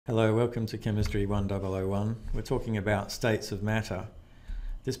Hello, welcome to Chemistry 1001. We're talking about states of matter.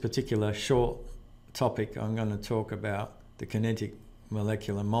 This particular short topic, I'm going to talk about the kinetic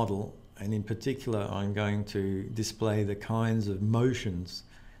molecular model, and in particular I'm going to display the kinds of motions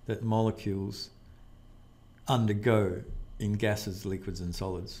that molecules undergo in gases, liquids and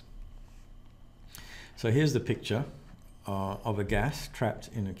solids. So here's the picture of a gas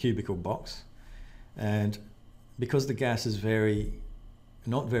trapped in a cubical box, and because the gas is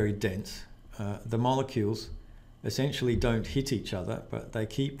not very dense, the molecules essentially don't hit each other, but they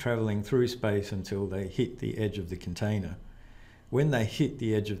keep traveling through space until they hit the edge of the container. When they hit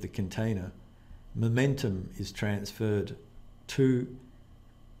the edge of the container, momentum is transferred to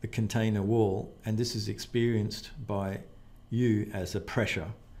the container wall, and this is experienced by you as a pressure.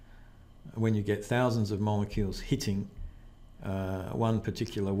 When you get thousands of molecules hitting one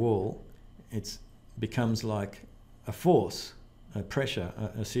particular wall, it becomes like a force, a pressure,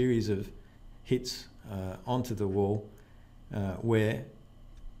 a series of hits onto the wall which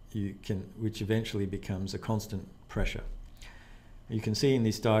eventually becomes a constant pressure. You can see in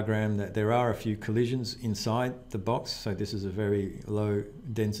this diagram that there are a few collisions inside the box, so this is a very low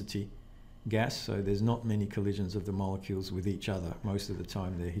density gas, so there's not many collisions of the molecules with each other. Most of the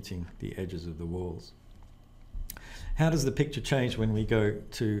time they're hitting the edges of the walls. How does the picture change when we go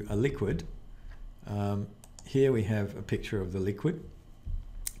to a liquid? Here we have a picture of the liquid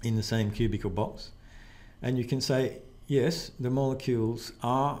in the same cubical box, and you can say, yes, the molecules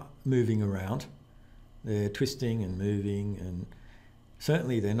are moving around, they're twisting and moving, and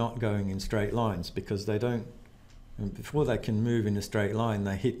certainly they're not going in straight lines, because they don't, before they can move in a straight line,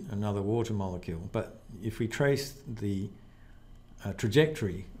 they hit another water molecule. But if we trace the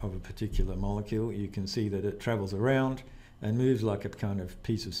trajectory of a particular molecule, you can see that it travels around and moves like a kind of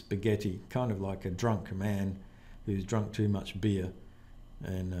piece of spaghetti, kind of like a drunk man who's drunk too much beer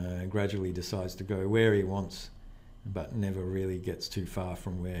and gradually decides to go where he wants, but never really gets too far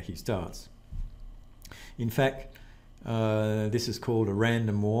from where he starts. In fact, this is called a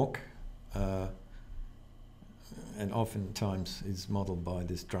random walk, and oftentimes is modeled by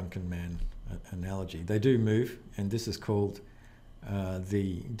this drunken man analogy. They do move, and this is called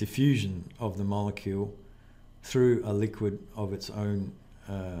the diffusion of the molecule through a liquid of its own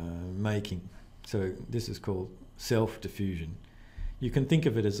making. So this is called self-diffusion. You can think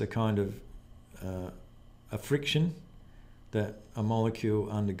of it as a kind of a friction that a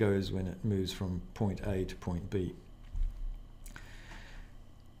molecule undergoes when it moves from point A to point B.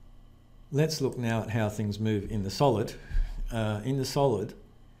 Let's look now at how things move in the solid. In the solid,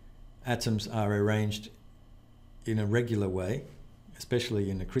 atoms are arranged in a regular way, especially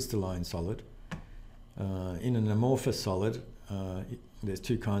in a crystalline solid. In an amorphous solid, there's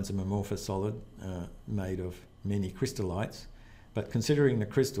two kinds of amorphous solid made of many crystallites, but considering the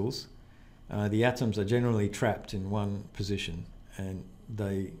crystals, the atoms are generally trapped in one position, and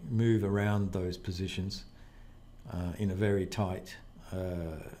they move around those positions in a very tight,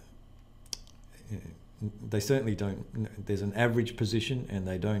 they certainly don't, there's an average position, and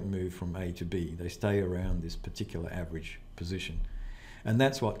they don't move from A to B. They stay around this particular average position, and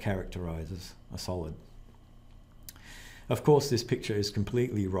that's what characterizes a solid. Of course, this picture is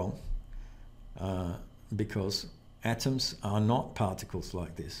completely wrong because atoms are not particles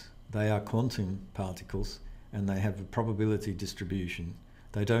like this. They are quantum particles, and they have a probability distribution.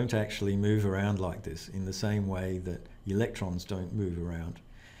 They don't actually move around like this in the same way that electrons don't move around.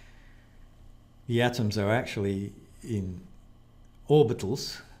 The atoms are actually in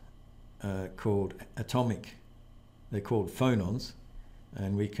orbitals called atomic, they're called phonons,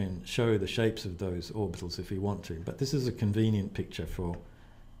 and we can show the shapes of those orbitals if we want to. But this is a convenient picture for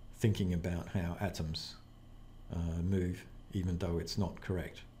thinking about how atoms move, even though it's not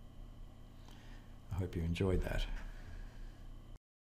correct. I hope you enjoyed that.